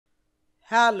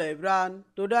Hello everyone,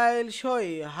 today I'll show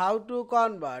you how to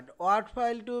convert Word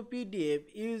file to PDF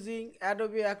using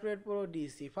Adobe Acrobat Pro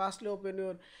DC. Firstly open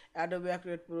your Adobe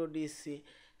Acrobat Pro DC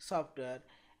software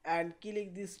and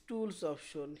click this tools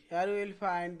option. Here you will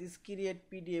find this create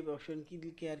PDF option.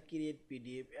 Click here create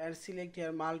PDF and select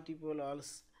here multiple or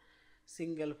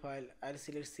single file. I'll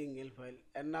select single file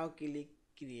and now click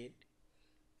create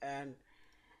and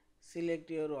select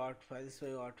your Word file. This is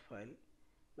my Word file.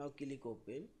 Now click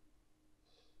open.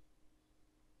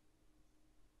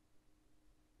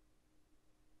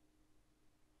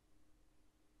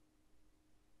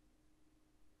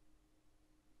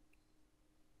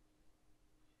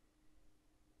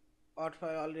 Word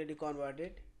file already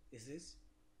converted. This is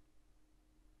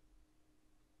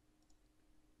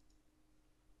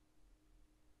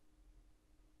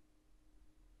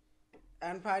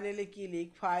and finally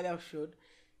click file option,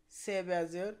 save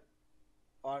as your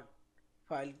Word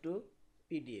file to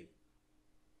PDF.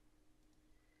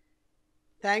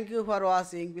 Thank you for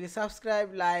watching. Please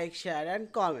subscribe, like, share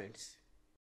and comments.